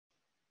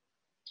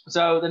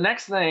So the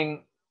next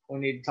thing we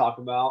need to talk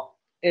about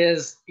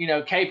is,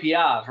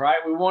 KPIs, right?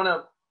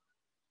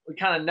 We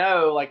kind of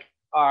know, like,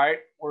 all right,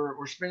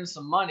 we're spending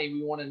some money.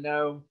 We want to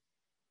know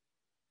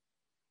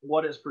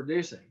what it's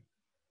producing.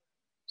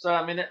 So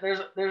I mean,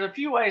 there's a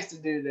few ways to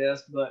do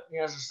this, but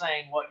as they're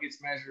saying, what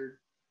gets measured,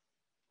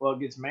 well,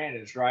 gets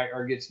managed, right,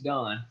 or gets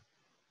done.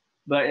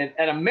 But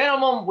at a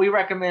minimum, we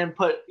recommend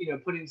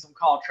putting some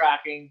call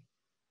tracking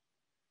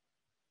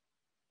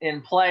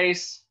in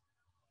place.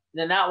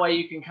 Then that way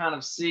you can kind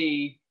of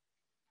see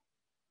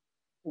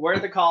where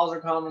the calls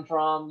are coming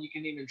from. You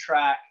can even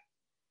track.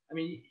 I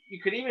mean, you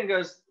could even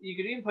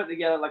put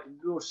together like a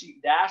Google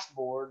Sheet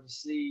dashboard to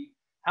see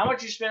how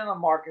much you spend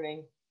on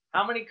marketing,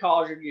 how many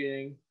calls you're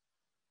getting.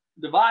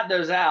 Divide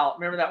those out.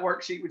 Remember that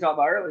worksheet we talked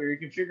about earlier? You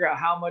can figure out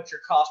how much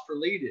your cost per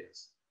lead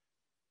is.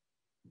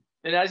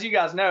 And as you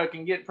guys know, it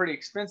can get pretty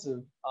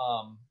expensive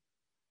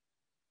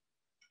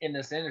in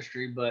this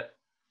industry. But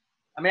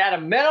I mean, at a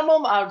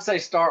minimum, I would say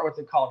start with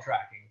the call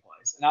tracking in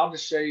place. And I'll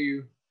just show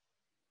you.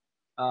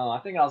 I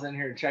think I was in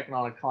here checking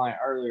on a client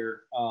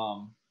earlier.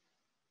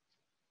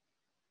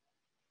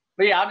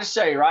 But yeah, I'll just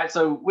show you, right?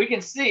 So we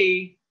can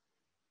see.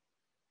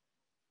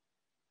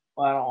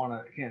 Well,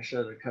 I can't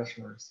show the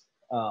customers.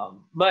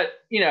 But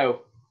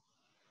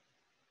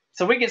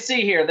so we can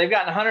see here they've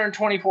gotten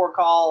 124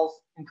 calls,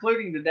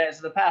 including today,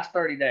 so the past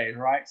 30 days,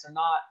 right? So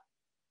not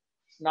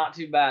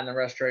too bad in the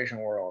restoration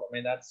world. I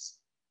mean, that's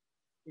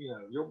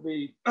you'll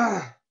be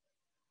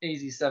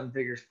easy 7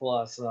 figures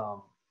plus.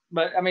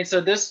 But I mean,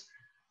 so this,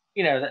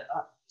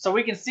 so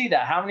we can see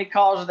that how many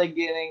calls are they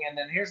getting, and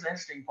then here's the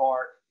interesting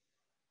part: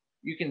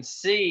 you can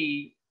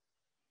see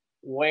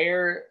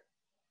where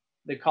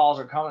the calls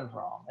are coming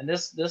from, and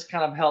this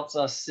kind of helps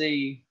us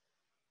see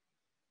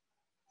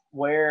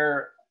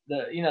where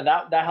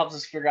that helps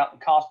us figure out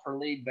the cost per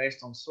lead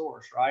based on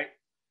source, right?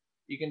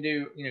 You can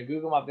do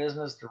Google My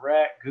Business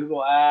direct,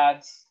 Google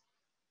Ads,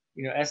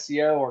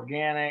 SEO,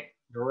 organic,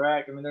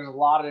 direct. I mean, there's a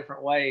lot of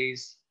different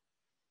ways,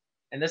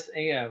 and this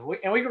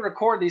we can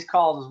record these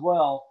calls as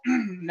well.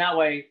 That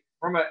way,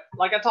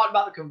 like I talked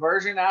about the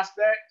conversion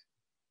aspect,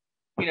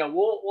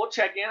 we'll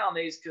check in on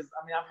these, because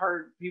I mean, I've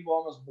heard people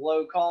almost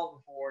blow calls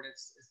before, and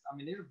it's I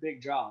mean, these are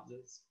big jobs.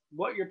 It's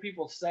what your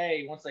people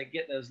say once they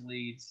get those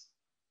leads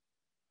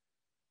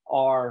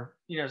are,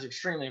 is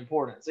extremely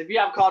important. So if you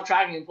have call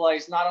tracking in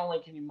place, not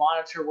only can you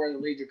monitor where the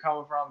leads are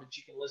coming from, but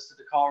you can listen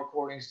to the call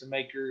recordings to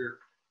make sure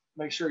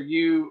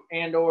you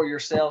and/or your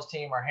sales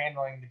team are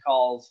handling the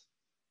calls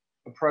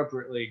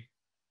appropriately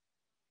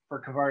for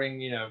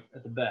converting,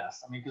 at the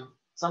best. I mean, because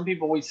some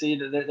people we see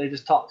that they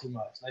just talk too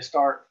much. They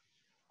start.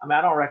 I mean,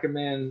 I don't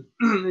recommend.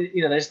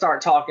 They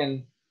start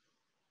talking,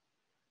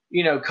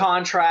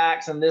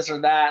 contracts and this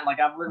or that. Like,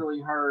 I've literally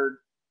heard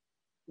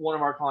one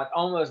of our clients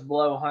almost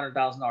blow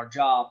 $100,000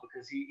 job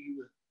because he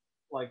was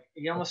like,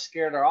 he almost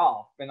scared her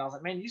off. And I was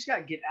like, man, you just got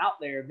to get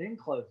out there, then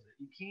close it.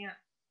 You can't.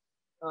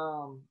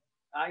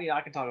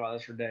 I can talk about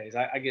this for days.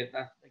 I get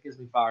that. It gets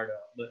me fired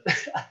up, but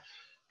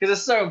because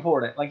it's so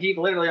important. Like, he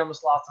literally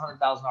almost lost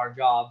 $100,000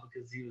 job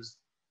because he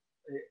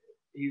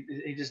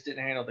just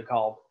didn't handle the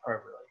call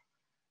appropriately.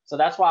 So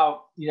that's why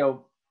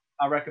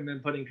I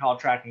recommend putting call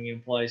tracking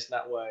in place.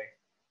 That way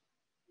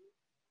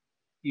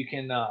you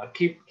can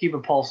keep a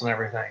pulse on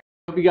everything.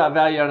 Hope you got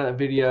value out of that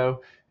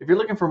video. If you're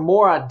looking for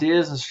more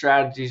ideas and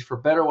strategies for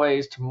better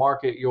ways to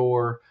market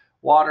your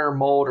water,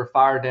 mold, or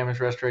fire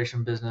damage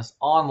restoration business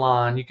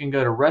online, you can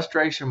go to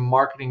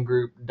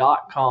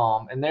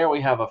restorationmarketinggroup.com, and there we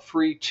have a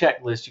free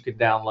checklist you can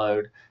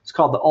download. It's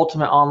called the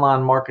Ultimate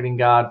Online Marketing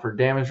Guide for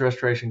Damage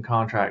Restoration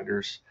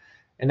Contractors.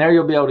 And there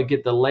you'll be able to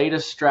get the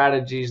latest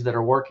strategies that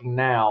are working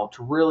now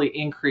to really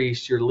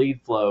increase your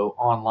lead flow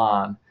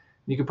online.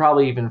 You can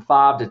probably even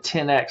 5 to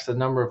 10x the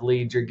number of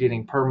leads you're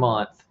getting per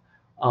month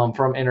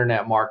from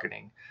internet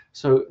marketing.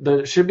 So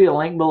there should be a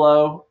link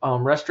below,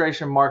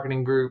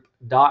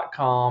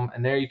 restorationmarketinggroup.com,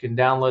 and there you can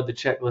download the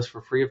checklist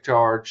for free of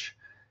charge,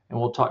 and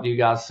we'll talk to you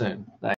guys soon. Thanks.